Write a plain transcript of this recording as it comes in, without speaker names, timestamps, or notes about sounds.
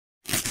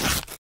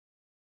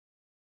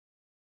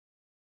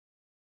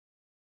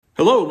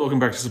Hello and welcome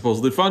back to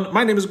Supposedly Fun.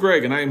 My name is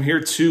Greg and I am here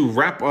to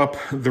wrap up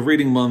the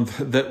reading month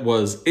that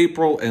was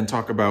April and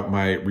talk about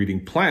my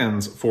reading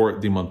plans for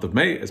the month of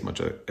May, as much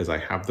as I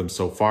have them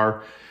so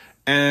far,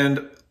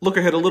 and look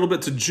ahead a little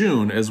bit to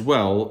June as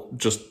well,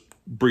 just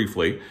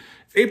briefly.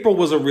 April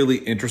was a really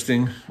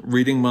interesting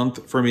reading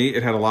month for me.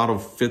 It had a lot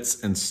of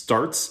fits and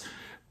starts.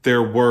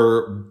 There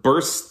were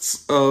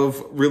bursts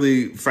of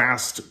really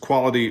fast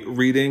quality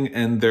reading,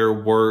 and there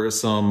were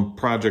some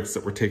projects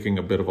that were taking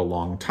a bit of a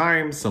long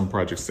time, some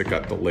projects that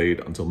got delayed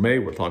until May.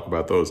 We'll talk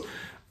about those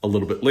a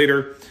little bit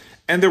later.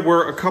 And there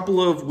were a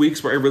couple of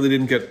weeks where I really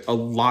didn't get a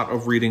lot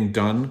of reading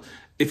done.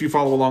 If you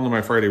follow along in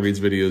my Friday Reads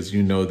videos,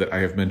 you know that I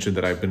have mentioned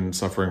that I've been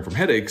suffering from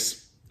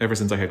headaches ever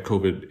since I had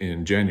COVID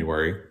in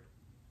January.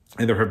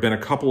 And there have been a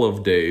couple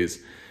of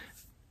days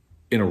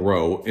in a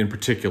row, in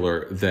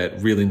particular,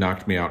 that really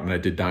knocked me out and I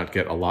did not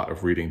get a lot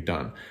of reading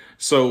done.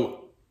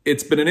 So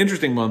it's been an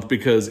interesting month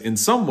because in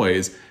some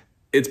ways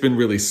it's been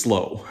really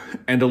slow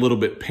and a little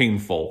bit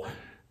painful.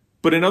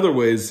 But in other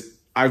ways,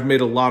 I've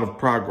made a lot of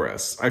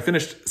progress. I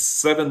finished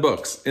 7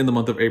 books in the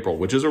month of April,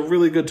 which is a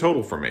really good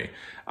total for me.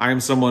 I am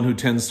someone who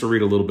tends to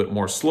read a little bit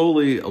more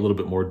slowly, a little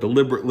bit more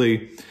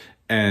deliberately,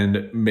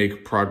 and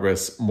make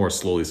progress more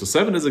slowly. So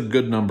 7 is a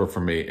good number for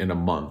me in a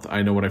month.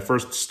 I know when I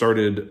first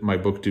started my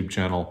BookTube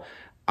channel,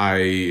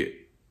 I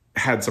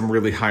had some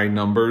really high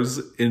numbers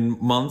in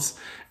months.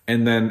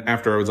 And then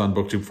after I was on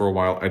BookTube for a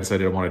while, I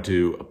decided I wanted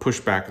to push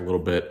back a little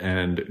bit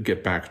and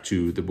get back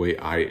to the way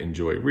I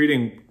enjoy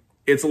reading.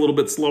 It's a little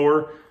bit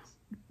slower,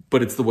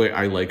 but it's the way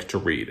I like to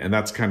read. And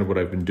that's kind of what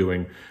I've been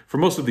doing for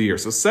most of the year.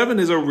 So 7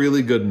 is a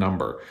really good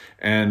number.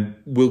 And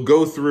we'll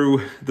go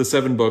through the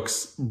 7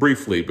 books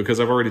briefly because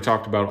I've already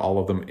talked about all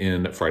of them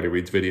in Friday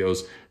Reads videos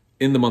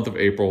in the month of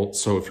April.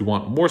 So if you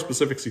want more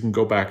specifics, you can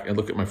go back and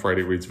look at my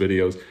Friday Reads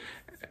videos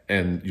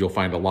and you'll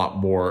find a lot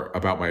more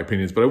about my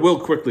opinions. But I will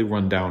quickly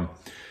run down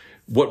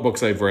what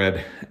books I've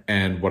read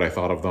and what I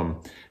thought of them.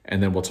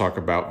 And then we'll talk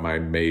about my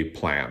May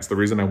plans. The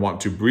reason I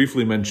want to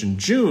briefly mention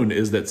June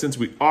is that since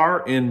we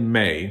are in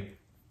May,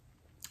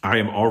 I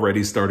am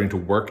already starting to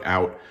work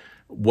out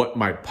what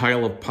my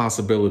pile of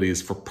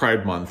possibilities for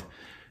Pride Month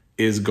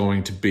is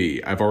going to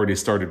be. I've already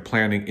started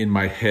planning in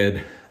my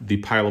head the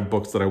pile of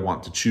books that I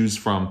want to choose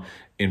from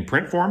in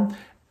print form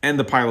and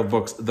the pile of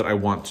books that I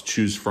want to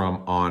choose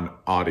from on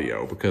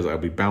audio, because I'll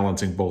be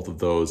balancing both of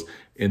those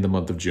in the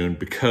month of June.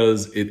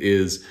 Because it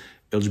is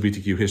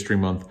LGBTQ History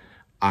Month,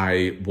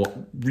 I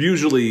will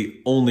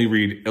usually only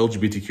read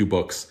LGBTQ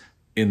books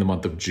in the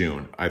month of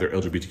June, either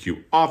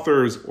LGBTQ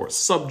authors or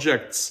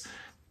subjects,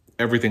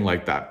 everything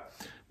like that.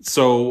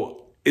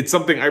 So it's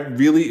something I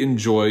really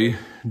enjoy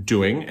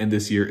doing, and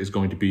this year is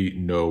going to be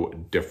no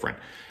different.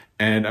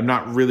 And I'm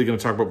not really going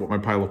to talk about what my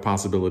pile of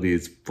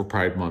possibilities for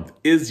Pride Month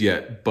is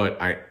yet,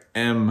 but I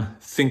am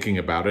thinking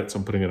about it, so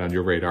I'm putting it on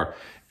your radar.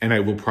 And I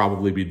will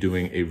probably be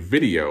doing a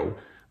video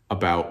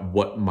about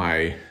what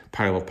my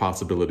pile of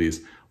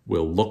possibilities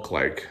will look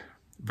like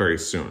very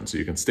soon. So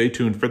you can stay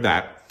tuned for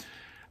that.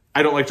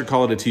 I don't like to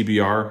call it a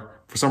TBR.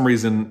 For some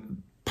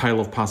reason, pile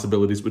of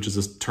possibilities, which is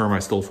a term I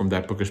stole from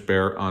That Bookish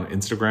Bear on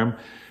Instagram,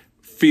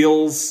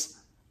 feels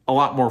a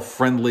lot more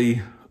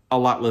friendly, a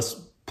lot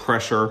less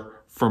pressure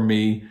for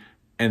me,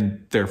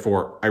 and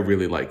therefore I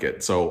really like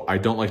it. So I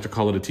don't like to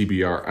call it a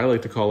TBR. I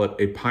like to call it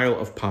a pile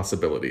of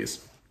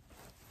possibilities.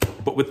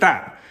 But with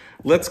that,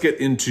 let's get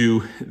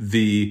into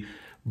the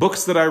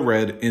books that I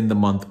read in the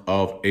month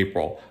of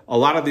April. A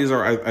lot of these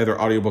are either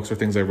audiobooks or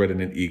things I read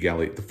in an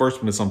e-galley. The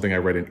first one is something I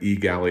read an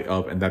e-galley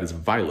of, and that is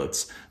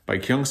Violets by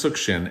Kyung-sook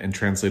Shin and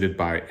translated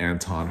by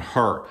Anton.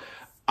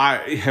 I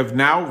have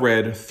now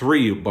read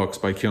 3 books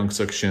by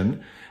Kyung-sook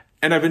Shin,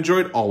 and I've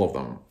enjoyed all of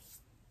them.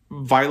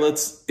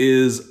 Violets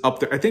is up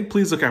there. I think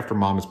Please Look After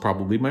Mom is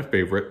probably my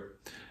favorite,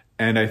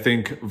 and I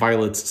think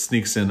Violets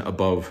sneaks in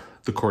above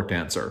The Court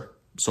Dancer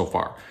so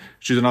far.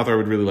 She's an author I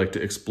would really like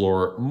to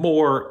explore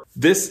more.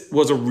 This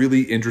was a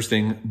really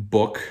interesting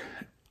book.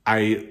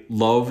 I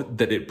love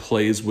that it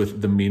plays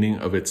with the meaning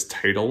of its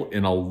title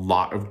in a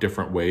lot of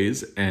different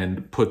ways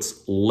and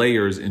puts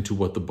layers into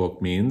what the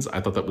book means. I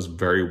thought that was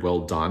very well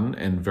done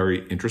and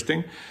very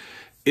interesting.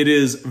 It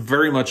is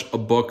very much a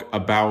book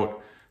about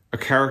a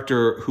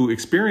character who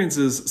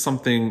experiences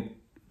something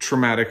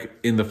traumatic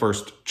in the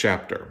first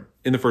chapter.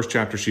 In the first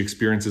chapter, she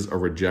experiences a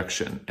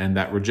rejection, and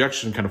that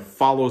rejection kind of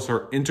follows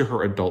her into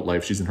her adult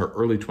life. She's in her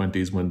early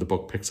 20s when the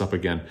book picks up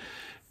again,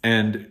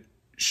 and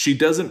she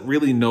doesn't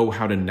really know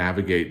how to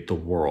navigate the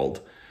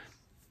world.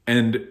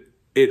 And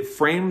it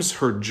frames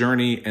her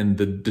journey and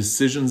the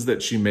decisions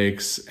that she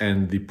makes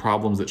and the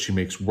problems that she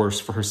makes worse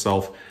for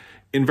herself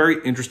in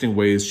very interesting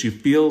ways. She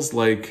feels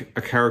like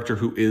a character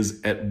who is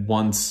at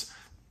once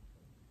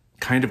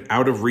kind of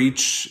out of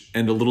reach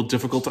and a little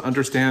difficult to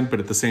understand, but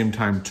at the same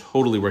time,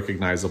 totally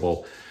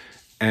recognizable.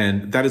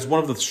 And that is one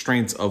of the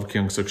strengths of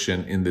Kyung-sook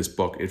Shin in this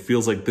book. It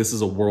feels like this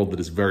is a world that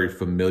is very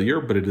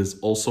familiar, but it is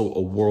also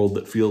a world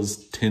that feels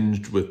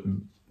tinged with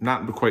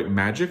not quite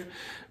magic,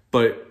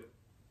 but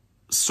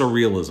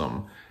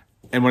surrealism.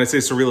 And when I say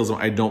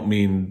surrealism, I don't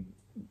mean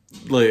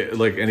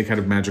like any kind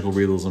of magical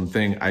realism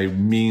thing. I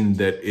mean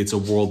that it's a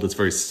world that's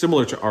very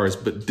similar to ours,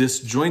 but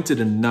disjointed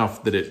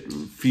enough that it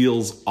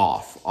feels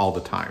off all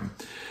the time.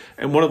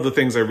 And one of the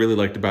things I really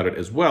liked about it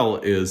as well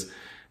is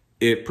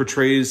it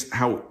portrays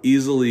how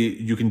easily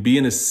you can be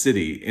in a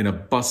city, in a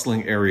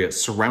bustling area,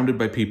 surrounded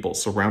by people,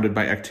 surrounded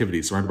by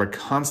activities, surrounded by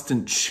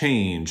constant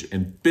change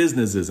and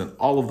businesses and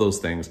all of those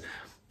things,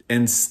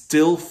 and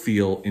still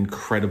feel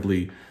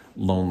incredibly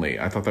lonely.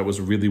 I thought that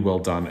was really well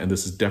done, and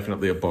this is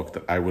definitely a book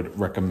that I would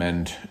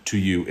recommend to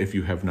you if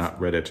you have not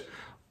read it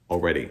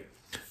already.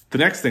 The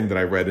next thing that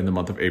I read in the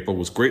month of April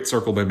was Great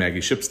Circle by Maggie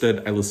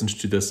Shipstead. I listened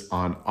to this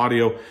on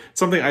audio,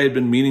 something I had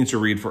been meaning to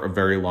read for a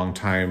very long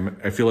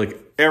time. I feel like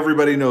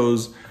everybody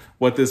knows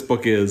what this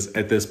book is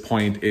at this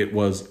point. It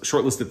was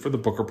shortlisted for the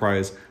Booker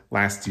Prize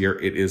last year.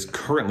 It is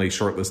currently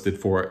shortlisted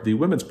for the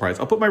Women's Prize.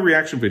 I'll put my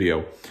reaction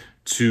video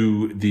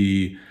to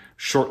the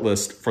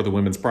shortlist for the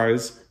Women's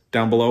Prize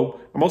down below.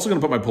 I'm also going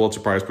to put my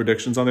Pulitzer Prize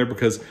predictions on there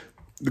because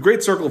The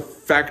Great Circle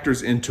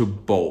factors into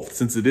both,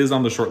 since it is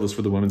on the shortlist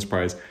for the Women's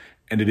Prize,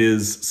 and it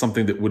is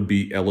something that would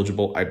be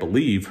eligible, I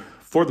believe,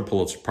 for the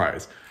Pulitzer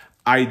Prize.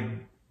 I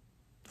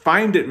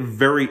find it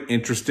very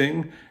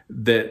interesting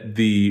that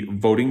the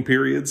voting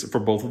periods for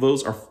both of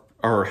those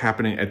are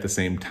happening at the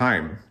same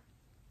time.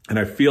 And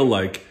I feel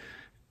like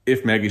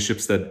if Maggie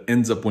Shipstead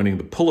ends up winning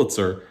the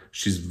Pulitzer,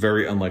 she's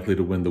very unlikely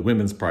to win the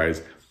Women's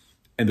Prize,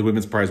 and the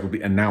Women's Prize will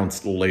be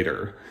announced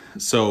later.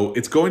 So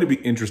it's going to be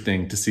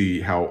interesting to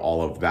see how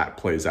all of that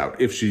plays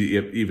out, if she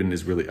even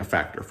is really a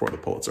factor for the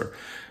Pulitzer.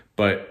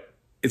 But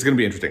it's going to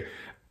be interesting.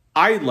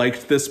 I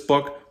liked this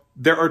book.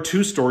 There are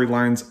two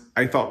storylines.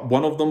 I thought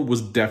one of them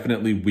was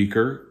definitely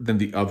weaker than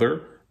the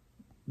other.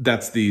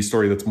 That's the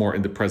story that's more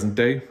in the present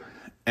day.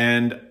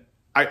 And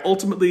I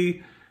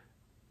ultimately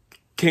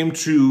came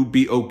to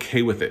be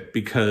okay with it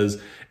because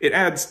it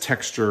adds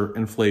texture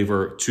and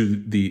flavor to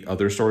the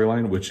other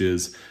storyline, which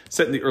is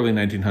set in the early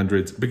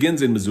 1900s,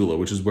 begins in Missoula,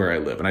 which is where I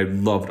live. And I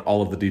loved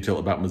all of the detail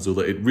about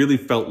Missoula. It really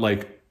felt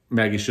like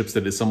Maggie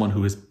Shipstead is someone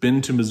who has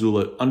been to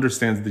Missoula,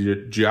 understands the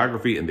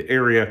geography and the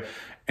area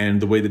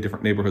and the way the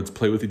different neighborhoods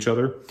play with each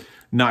other.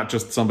 Not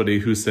just somebody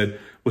who said,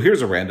 well,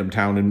 here's a random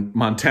town in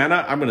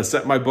Montana, I'm going to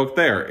set my book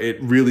there.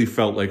 It really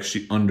felt like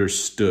she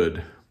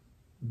understood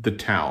the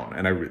town,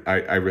 and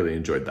I really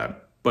enjoyed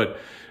that. But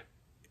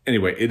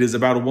anyway, it is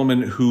about a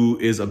woman who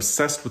is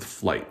obsessed with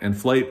flight, and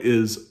flight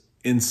is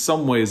in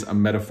some ways a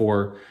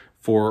metaphor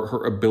for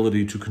her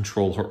ability to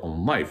control her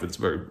own life. It's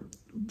a very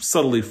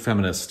subtly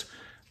feminist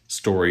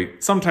story,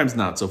 sometimes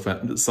not so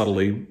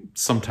subtly,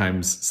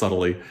 sometimes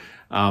subtly.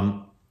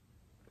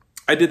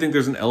 I did think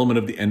there's an element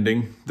of the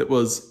ending that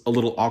was a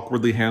little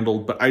awkwardly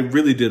handled, but I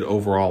really did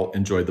overall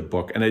enjoy the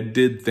book. And I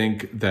did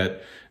think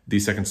that the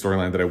second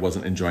storyline that I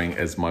wasn't enjoying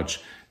as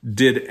much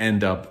did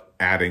end up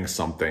adding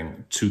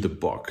something to the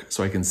book,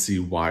 so I can see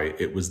why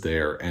it was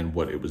there and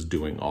what it was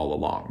doing all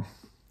along.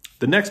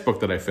 The next book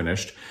that I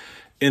finished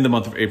in the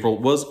month of April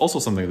was also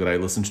something that I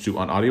listened to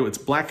on audio. It's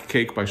Black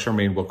Cake by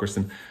Charmaine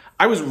Wilkerson.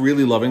 I was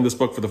really loving this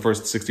book for the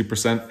first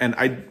 60%, and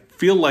I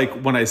feel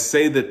like when I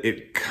say that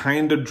it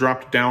kind of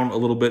dropped down a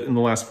little bit in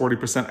the last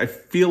 40%, I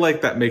feel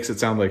like that makes it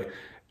sound like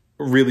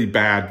really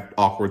bad,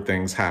 awkward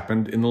things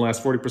happened in the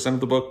last 40% of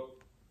the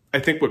book. I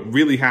think what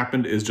really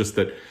happened is just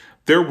that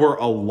there were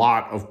a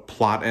lot of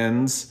plot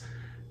ends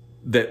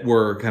that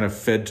were kind of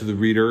fed to the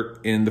reader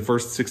in the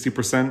first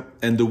 60%.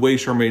 And the way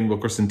Charmaine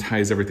Wilkerson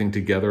ties everything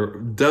together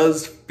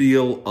does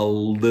feel a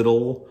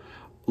little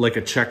like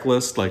a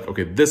checklist. Like,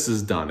 okay, this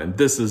is done, and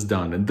this is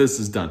done, and this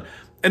is done.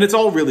 And it's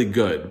all really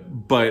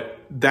good, but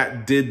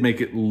that did make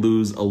it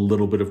lose a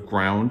little bit of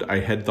ground. I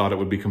had thought it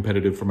would be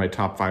competitive for my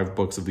top 5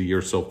 books of the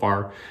year so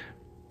far.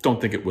 Don't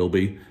think it will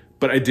be.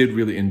 But I did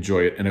really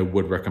enjoy it, and I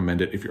would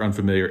recommend it. If you're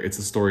unfamiliar, it's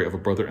the story of a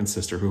brother and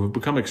sister who have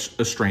become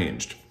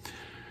estranged.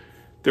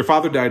 Their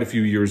father died a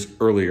few years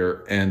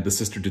earlier, and the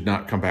sister did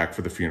not come back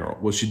for the funeral.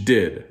 Well, she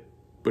did,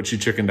 but she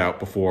chickened out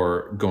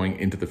before going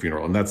into the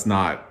funeral. And that's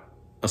not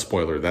a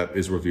spoiler. That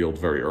is revealed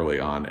very early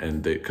on,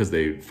 and because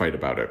they fight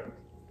about it.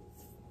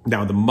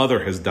 Now, the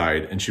mother has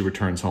died, and she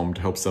returns home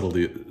to help settle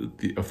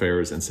the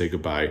affairs and say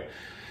goodbye.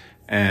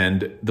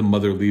 And the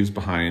mother leaves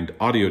behind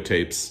audio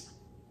tapes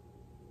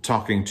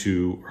talking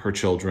to her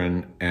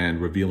children and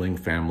revealing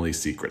family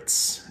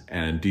secrets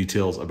and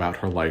details about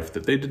her life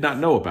that they did not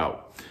know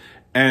about.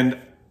 And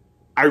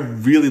I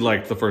really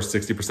liked the first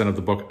 60% of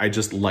the book. I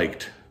just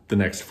liked the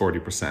next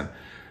 40%.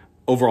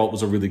 Overall, it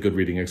was a really good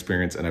reading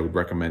experience, and I would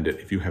recommend it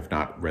if you have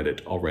not read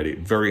it already.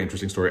 Very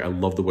interesting story. I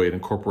love the way it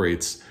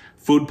incorporates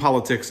food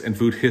politics and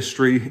food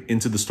history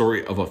into the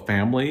story of a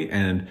family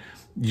and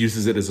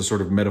uses it as a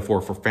sort of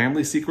metaphor for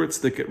family secrets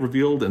that get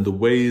revealed and the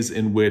ways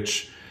in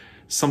which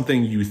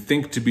something you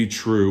think to be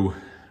true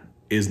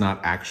is not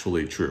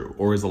actually true,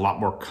 or is a lot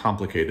more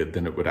complicated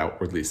than it would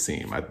outwardly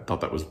seem. I thought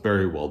that was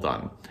very well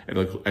done. And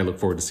I look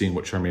forward to seeing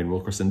what Charmaine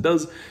Wilkerson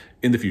does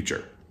in the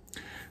future.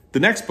 The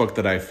next book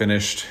that I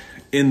finished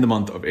in the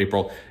month of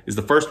April is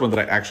the first one that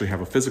I actually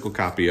have a physical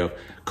copy of,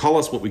 Call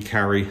Us What We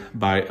Carry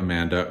by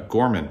Amanda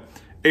Gorman.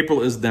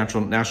 April is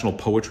National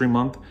Poetry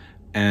Month,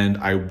 And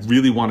I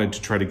really wanted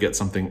to try to get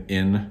something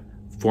in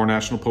for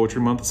National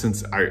Poetry Month,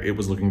 since it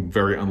was looking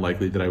very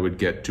unlikely that I would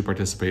get to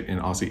participate in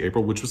Aussie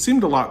April, which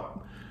seemed a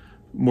lot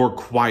more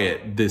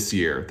quiet this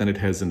year than it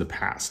has in the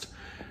past.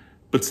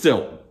 But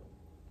still,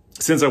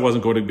 since I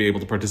wasn't going to be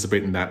able to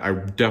participate in that, I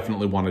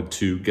definitely wanted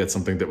to get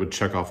something that would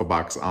check off a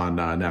box on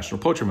National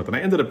Poetry Month, and I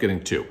ended up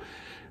getting 2.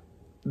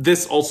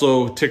 This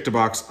also ticked a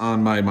box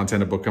on my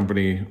Montana Book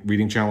Company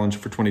reading challenge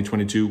for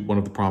 2022. One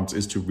of the prompts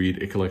is to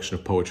read a collection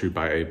of poetry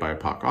by a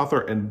BIPOC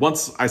author. And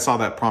once I saw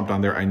that prompt on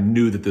there, I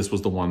knew that this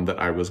was the one that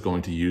I was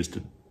going to use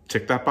to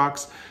tick that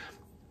box.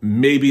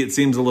 Maybe it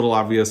seems a little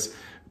obvious,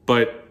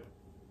 but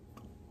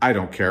I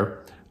don't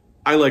care.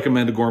 I like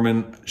Amanda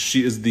Gorman.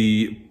 She is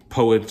the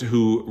poet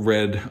who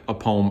read a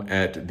poem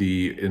at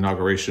the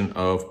inauguration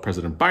of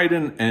President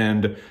Biden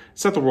and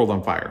set the world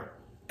on fire.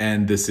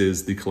 And this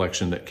is the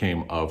collection that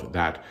came of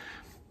that.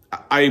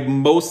 I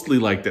mostly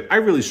liked it. I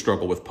really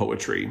struggle with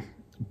poetry,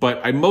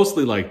 but I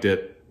mostly liked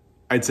it.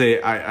 I'd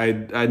say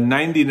I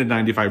 90 to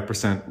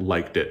 95%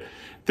 liked it.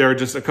 There are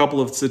just a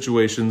couple of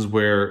situations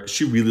where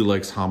she really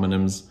likes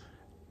homonyms,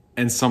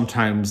 and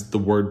sometimes the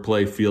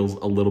wordplay feels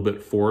a little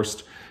bit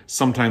forced.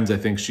 Sometimes I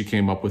think she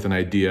came up with an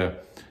idea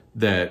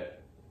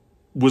that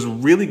was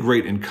really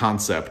great in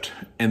concept,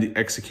 and the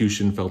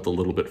execution felt a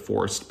little bit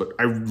forced, but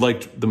I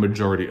liked the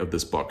majority of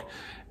this book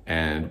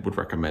and would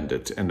recommend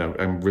it. And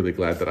I'm really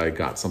glad that I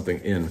got something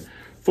in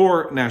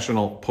for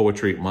National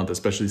Poetry Month,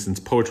 especially since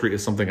poetry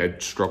is something I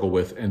struggle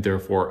with, and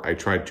therefore I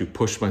tried to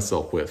push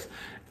myself with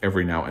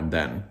every now and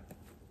then.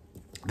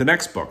 The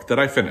next book that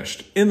I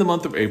finished in the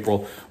month of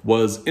April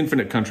was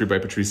Infinite Country by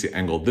Patricia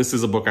Engel. This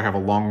is a book I have a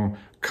long,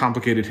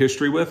 complicated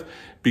history with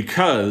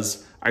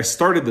because I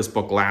started this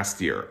book last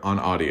year on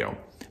audio,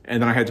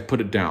 and then I had to put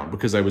it down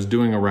because I was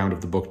doing a round of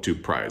the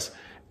BookTube prize.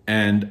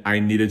 And I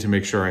needed to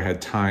make sure I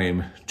had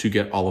time to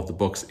get all of the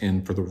books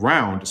in for the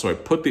round. So I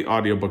put the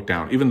audiobook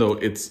down, even though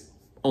it's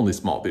only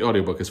small. The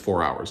audiobook is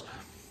 4 hours.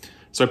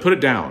 So I put it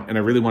down, and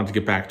I really wanted to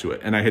get back to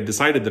it. And I had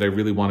decided that I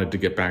really wanted to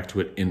get back to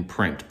it in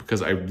print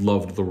because I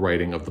loved the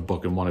writing of the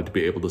book and wanted to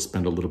be able to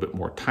spend a little bit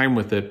more time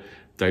with it,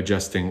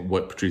 digesting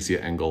what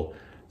Patricia Engel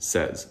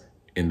says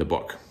in the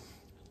book.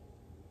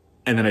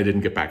 And then I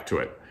didn't get back to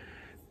it.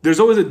 There's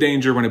always a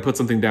danger when I put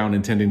something down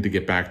intending to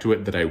get back to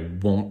it that I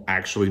won't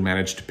actually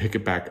manage to pick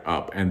it back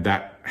up. And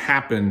that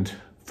happened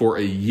for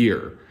a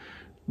year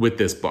with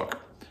this book.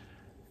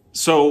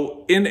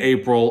 So in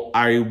April,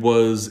 I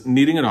was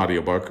needing an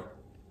audiobook,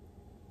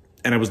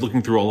 and I was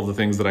looking through all of the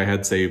things that I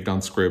had saved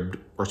on Scribd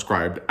or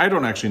Scribed. I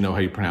don't actually know how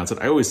you pronounce it.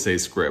 I always say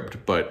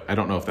Scribd, but I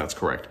don't know if that's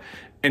correct.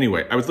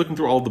 Anyway, I was looking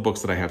through all of the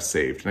books that I have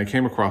saved, and I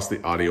came across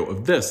the audio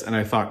of this, and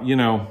I thought, you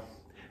know,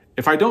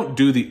 if I don't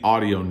do the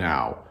audio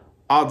now,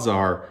 odds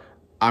are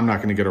I'm not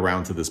going to get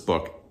around to this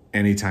book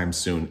anytime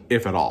soon,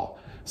 if at all.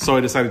 So I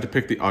decided to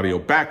pick the audio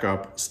back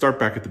up, start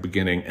back at the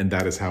beginning, and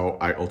that is how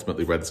I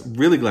ultimately read this.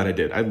 Really glad I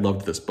did. I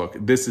loved this book.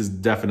 This is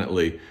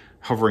definitely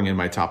hovering in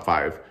my top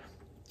 5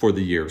 for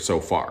the year so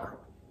far.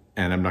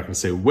 And I'm not going to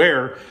say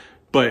where,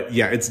 but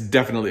yeah, it's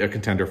definitely a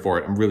contender for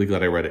it. I'm really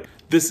glad I read it.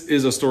 This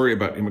is a story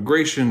about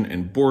immigration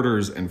and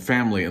borders and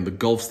family and the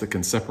gulfs that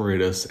can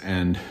separate us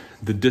and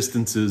the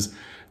distances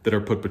that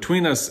are put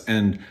between us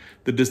and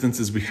the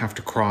distances we have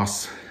to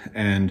cross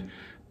and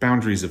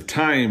boundaries of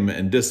time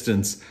and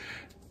distance.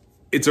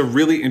 It's a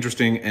really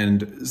interesting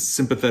and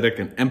sympathetic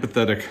and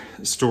empathetic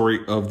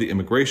story of the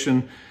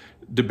immigration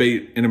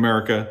debate in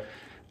America,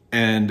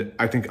 and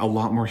I think a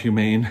lot more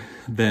humane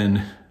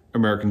than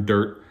American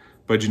Dirt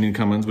by Janine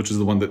Cummins, which is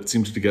the one that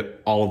seems to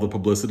get all of the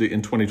publicity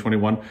in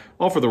 2021,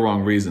 all for the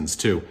wrong reasons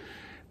too.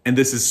 And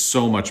this is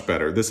so much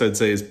better. This, I'd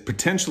say, is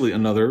potentially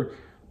another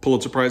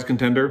Pulitzer Prize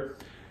contender.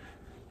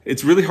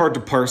 It's really hard to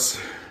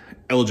parse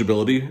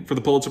eligibility for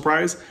the Pulitzer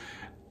Prize,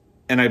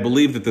 and I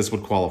believe that this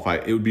would qualify.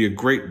 It would be a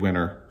great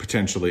winner,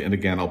 potentially. And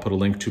again, I'll put a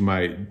link to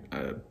my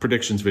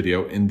predictions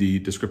video in the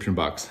description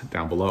box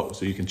down below,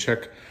 so you can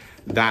check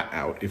that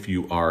out if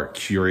you are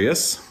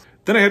curious.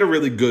 Then I had a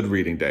really good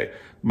reading day.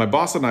 My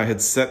boss and I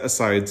had set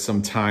aside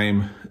some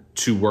time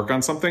to work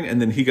on something, and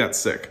then he got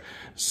sick.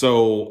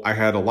 So I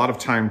had a lot of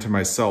time to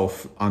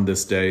myself on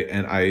this day,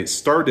 and I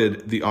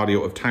started the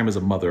audio of Time as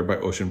a Mother by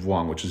Ocean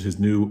Vuong, which is his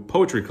new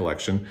poetry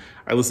collection.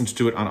 I listened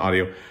to it on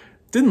audio.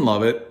 Didn't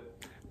love it,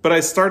 but I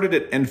started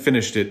it and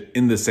finished it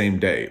in the same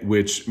day,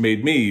 which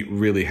made me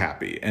really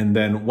happy. And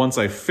then once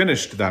I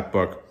finished that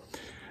book,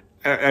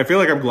 I feel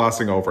like I'm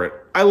glossing over it.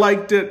 I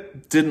liked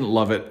it, didn't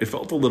love it. It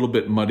felt a little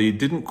bit muddy,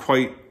 didn't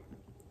quite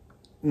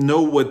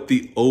know what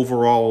the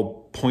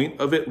overall point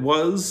of it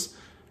was,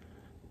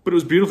 but it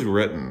was beautifully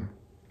written.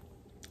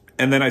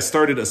 And then I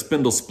started A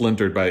Spindle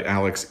Splintered by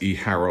Alix E.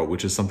 Harrow,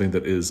 which is something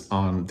that is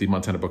on the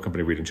Montana Book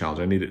Company Reading Challenge.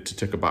 I need it to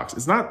tick a box.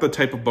 It's not the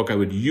type of book I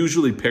would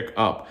usually pick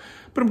up,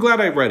 but I'm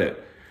glad I read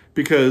it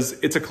because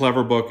it's a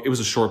clever book. It was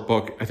a short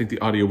book. I think the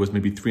audio was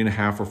maybe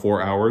 3.5 or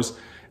 4 hours.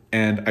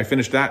 And I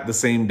finished that the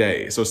same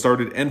day. So I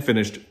started and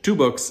finished 2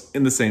 books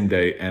in the same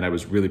day, and I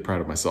was really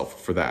proud of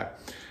myself for that.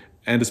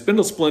 And A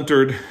Spindle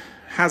Splintered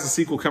has a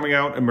sequel coming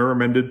out, A Mirror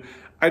Mended.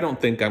 I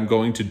don't think I'm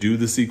going to do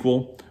the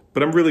sequel,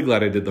 but I'm really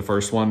glad I did the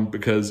first one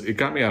because it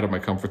got me out of my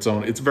comfort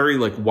zone. It's very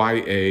like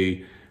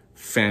YA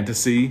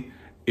fantasy.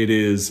 It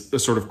is a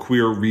sort of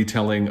queer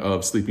retelling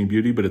of Sleeping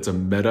Beauty, but it's a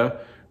meta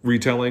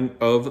retelling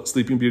of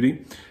Sleeping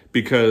Beauty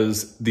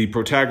because the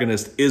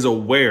protagonist is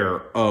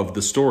aware of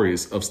the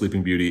stories of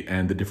Sleeping Beauty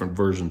and the different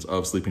versions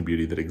of Sleeping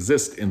Beauty that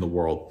exist in the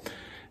world.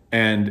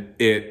 And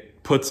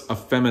it puts a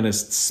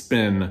feminist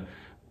spin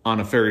on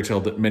a fairy tale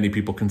that many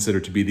people consider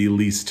to be the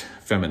least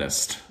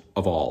feminist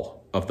of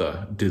all of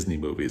the Disney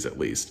movies, at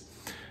least.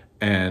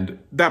 And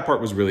that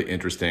part was really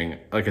interesting.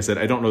 Like I said,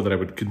 I don't know that I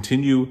would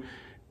continue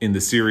in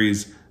the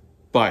series,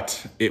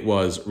 but it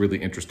was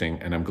really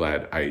interesting and I'm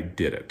glad I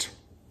did it.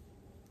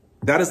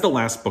 That is the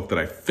last book that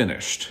I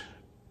finished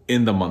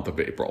in the month of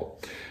April.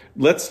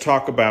 Let's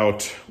talk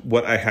about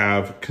what I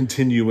have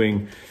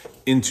continuing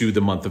into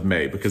the month of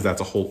May, because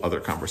that's a whole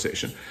other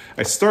conversation.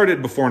 I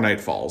started Before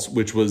Night Falls,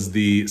 which was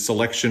the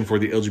selection for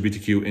the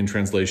LGBTQ in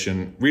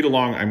translation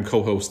read-along. I'm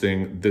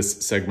co-hosting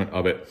this segment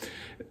of it.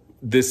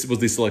 This was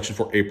the selection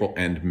for April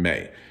and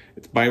May.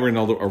 It's by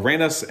Reinaldo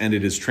Arenas, and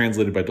it is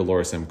translated by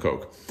Dolores M.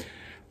 Koch.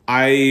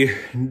 I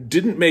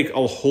didn't make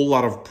a whole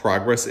lot of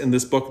progress in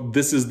this book.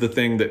 This is the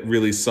thing that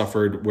really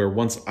suffered, where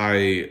once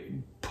I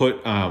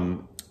put,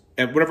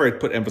 whenever I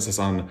put emphasis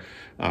on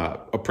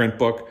a print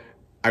book,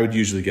 I would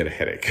usually get a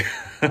headache.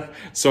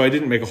 So I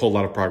didn't make a whole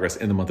lot of progress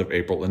in the month of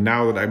April. And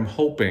now that I'm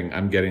hoping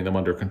I'm getting them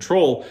under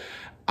control,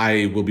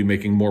 I will be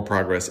making more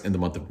progress in the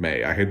month of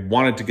May. I had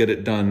wanted to get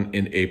it done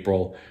in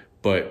April,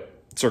 but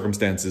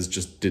circumstances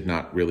just did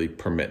not really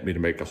permit me to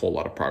make a whole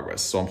lot of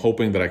progress. So I'm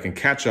hoping that I can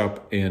catch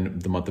up in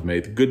the month of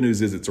May. The good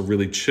news is it's a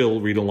really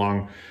chill read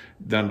along.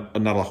 Then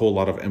not a whole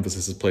lot of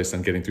emphasis is placed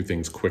on getting through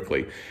things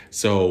quickly.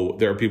 So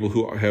there are people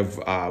who have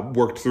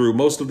worked through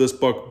most of this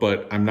book,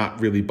 but I'm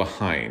not really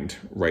behind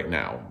right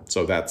now.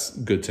 So that's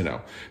good to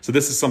know. So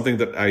this is something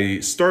that I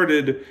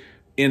started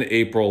in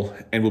April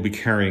and will be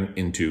carrying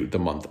into the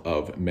month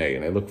of May.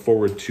 And I look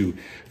forward to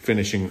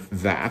finishing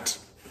that.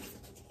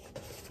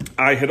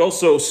 I had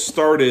also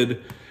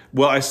started,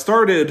 I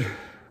started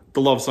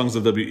The Love Songs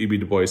of W.E.B.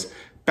 Du Bois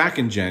back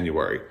in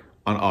January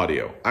on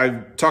audio.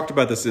 I've talked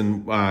about this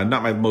in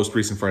not my most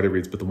recent Friday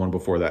reads, but the one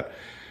before that.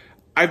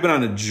 I've been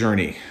on a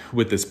journey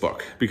with this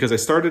book because I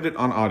started it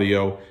on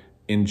audio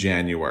in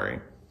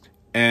January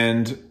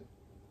and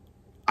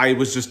I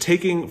was just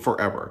taking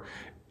forever.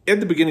 At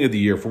the beginning of the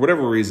year, for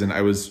whatever reason,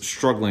 I was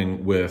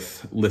struggling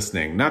with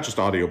listening, not just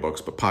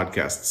audiobooks, but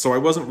podcasts. So I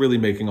wasn't really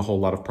making a whole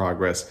lot of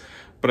progress.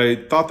 But I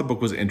thought the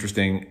book was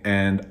interesting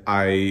and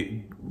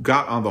I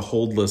got on the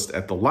hold list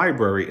at the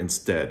library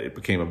instead. It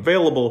became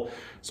available,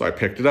 so I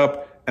picked it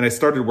up and I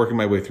started working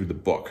my way through the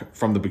book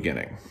from the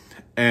beginning.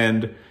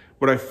 And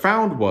what I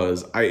found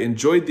was I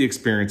enjoyed the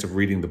experience of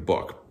reading the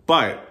book,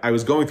 but I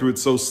was going through it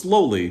so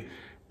slowly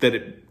that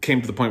it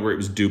came to the point where it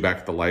was due back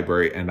at the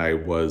library and I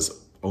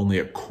was only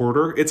a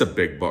quarter. It's a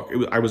big book.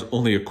 I was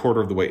only a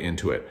quarter of the way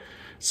into it.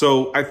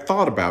 So I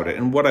thought about it,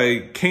 and what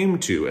I came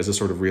to as a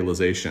sort of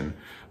realization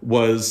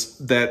was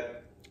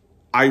that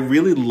I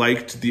really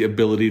liked the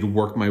ability to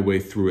work my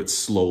way through it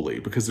slowly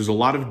because there's a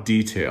lot of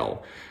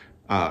detail.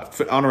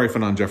 Honorée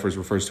Fannone Jeffers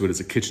refers to it as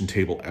a kitchen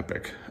table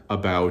epic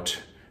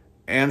about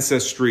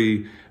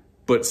ancestry,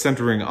 but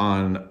centering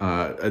on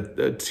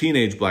a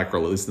teenage black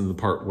girl, at least in the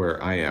part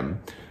where I am,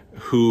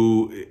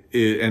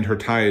 and her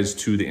ties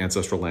to the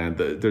ancestral land.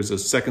 There's a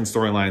second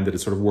storyline that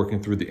is sort of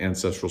working through the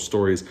ancestral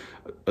stories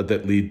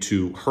that lead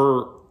to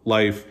her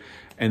life.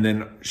 And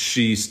then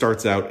she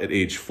starts out at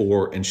age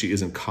 4 and she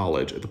is in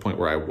college at the point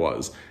where I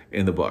was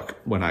in the book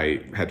when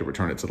I had to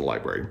return it to the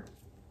library.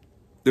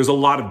 There's a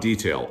lot of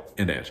detail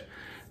in it.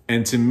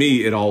 And to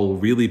me, it all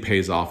really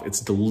pays off.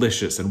 It's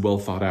delicious and well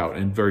thought out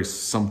and very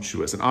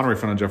sumptuous. And Honorée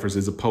Fannone Jeffers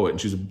is a poet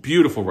and she's a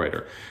beautiful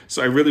writer.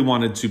 So I really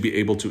wanted to be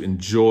able to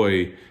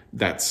enjoy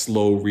that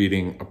slow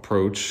reading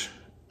approach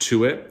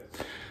to it.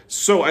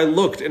 So I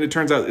looked and it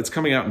turns out it's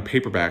coming out in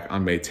paperback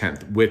on May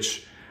 10th,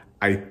 which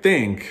I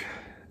think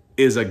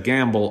is a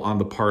gamble on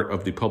the part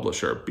of the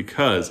publisher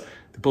because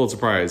the Pulitzer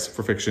Prize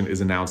for Fiction is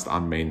announced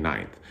on May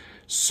 9th.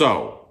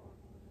 So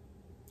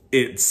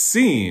it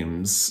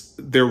seems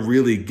they're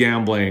really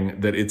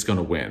gambling that it's going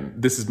to win.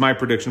 This is my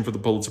prediction for the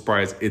Pulitzer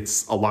Prize.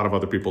 It's a lot of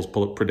other people's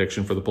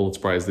prediction for the Pulitzer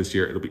Prize this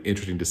year. It'll be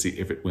interesting to see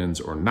if it wins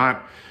or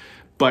not.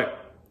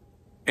 But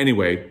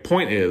anyway,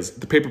 point is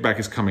the paperback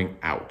is coming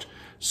out.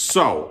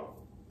 So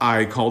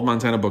I called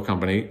Montana Book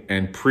Company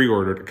and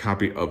pre-ordered a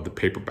copy of the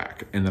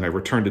paperback, and then I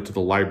returned it to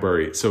the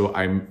library. So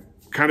I'm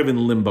kind of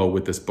in limbo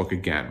with this book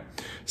again.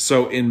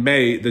 So in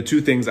May, the two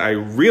things I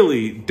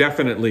really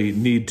definitely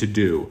need to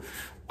do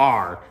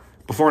are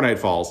Before Night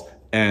Falls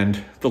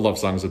and The Love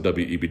Songs of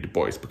W.E.B. Du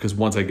Bois, because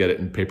once I get it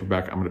in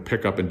paperback, I'm going to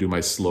pick up and do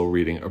my slow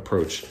reading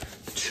approach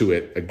to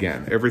it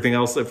again. Everything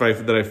else that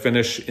I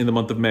finish in the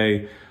month of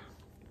May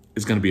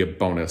is going to be a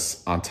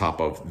bonus on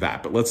top of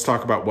that. But let's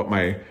talk about what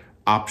my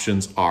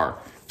options are.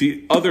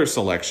 The other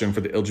selection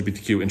for the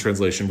LGBTQ in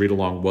translation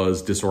read-along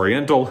was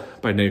Disoriental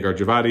by Négar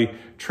Djavadi,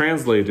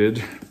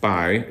 translated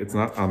by, it's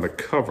not on the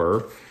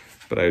cover,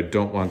 but I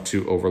don't want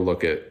to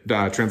overlook it,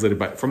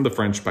 translated from the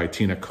French by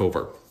Tina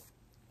Kover.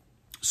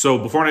 So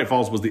Before Night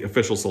Falls was the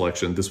official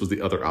selection. This was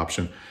the other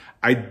option.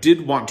 I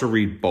did want to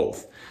read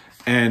both.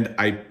 And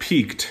I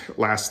peeked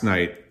last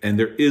night, and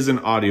there is an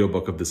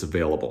audiobook of this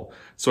available.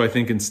 So I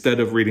think instead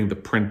of reading the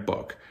print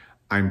book,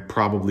 I'm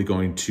probably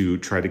going to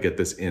try to get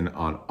this in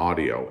on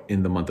audio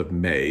in the month of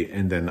May.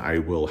 And then I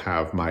will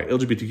have my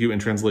LGBTQ in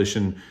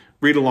translation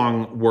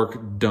read-along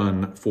work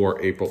done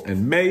for April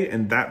and May,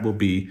 and that will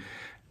be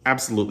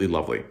absolutely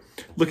lovely.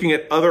 Looking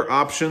at other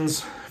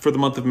options for the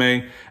month of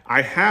May,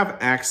 I have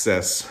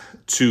access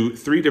to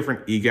 3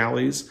 different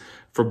e-galleys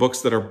for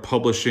books that are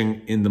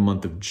publishing in the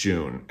month of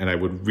June. And I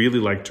would really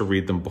like to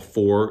read them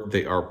before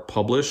they are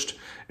published.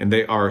 And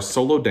they are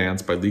Solo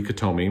Dance by Lee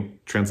Kotomi,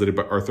 translated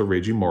by Arthur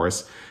Reiji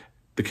Morris,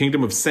 The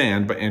Kingdom of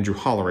Sand by Andrew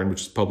Holleran,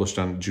 which is published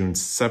on June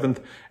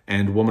 7th,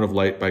 and Woman of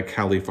Light by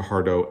Callie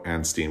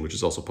Fajardo-Anstine, which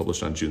is also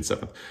published on June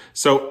 7th.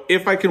 So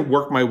if I can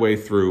work my way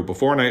through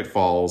Before Night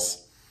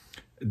Falls,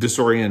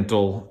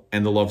 Disoriental,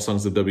 and the love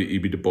songs of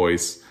W.E.B. Du Bois,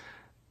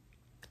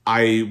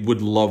 I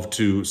would love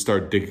to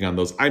start digging on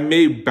those. I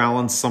may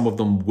balance some of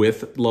them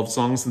with love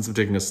songs since I'm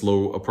taking a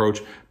slow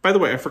approach. By the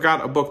way, I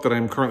forgot a book that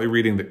I'm currently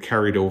reading that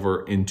carried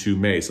over into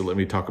May, so let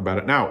me talk about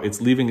it now.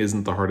 It's Leaving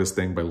Isn't the Hardest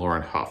Thing by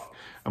Lauren Hough.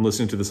 I'm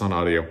listening to this on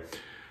audio.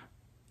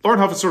 Lauren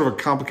Hough is sort of a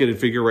complicated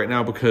figure right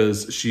now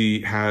because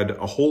she had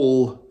a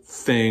whole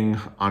thing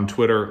on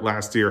Twitter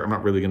last year. I'm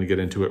not really going to get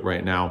into it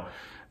right now.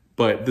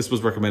 But this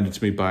was recommended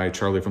to me by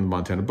Charlie from the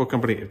Montana Book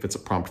Company. If it's a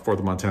prompt for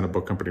the Montana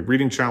Book Company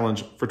Reading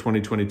Challenge for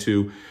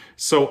 2022.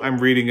 So I'm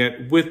reading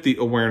it with the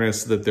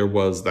awareness that there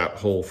was that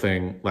whole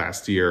thing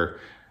last year.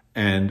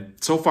 And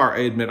so far,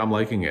 I admit I'm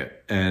liking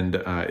it. And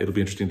it'll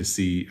be interesting to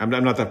see. I'm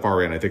not that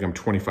far in. I think I'm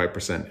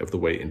 25% of the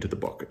way into the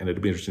book. And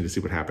it'll be interesting to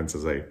see what happens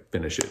as I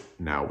finish it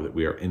now that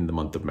we are in the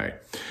month of May.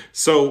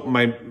 So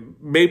my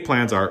May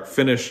plans are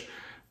finish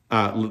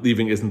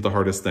Leaving Isn't the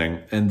Hardest Thing,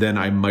 and then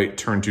I might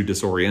turn to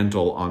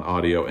Disoriental on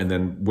audio, and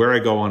then where I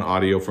go on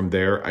audio from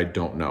there, I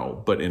don't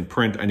know. But in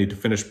print, I need to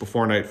finish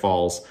Before Night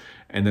Falls,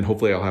 and then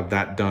hopefully I'll have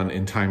that done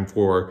in time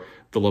for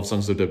the Love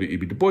Songs of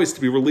W.E.B. Du Bois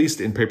to be released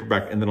in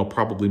paperback, and then I'll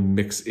probably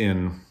mix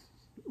in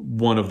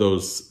one of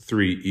those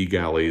 3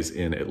 e-galleys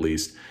in at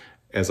least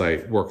as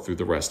I work through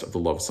the rest of the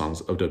Love Songs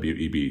of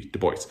W.E.B. Du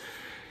Bois.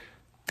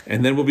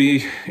 And then we'll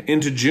be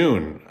into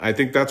June. I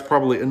think that's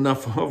probably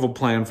enough of a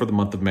plan for the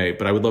month of May,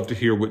 but I would love to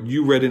hear what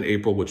you read in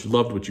April, what you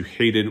loved, what you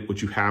hated,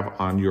 what you have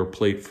on your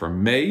plate for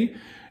May,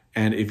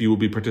 and if you will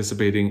be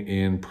participating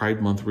in Pride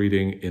Month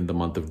reading in the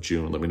month of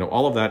June. Let me know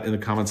all of that in the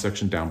comment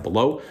section down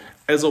below.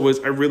 As always,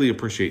 I really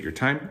appreciate your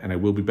time, and I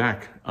will be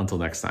back. Until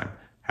next time,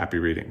 happy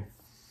reading.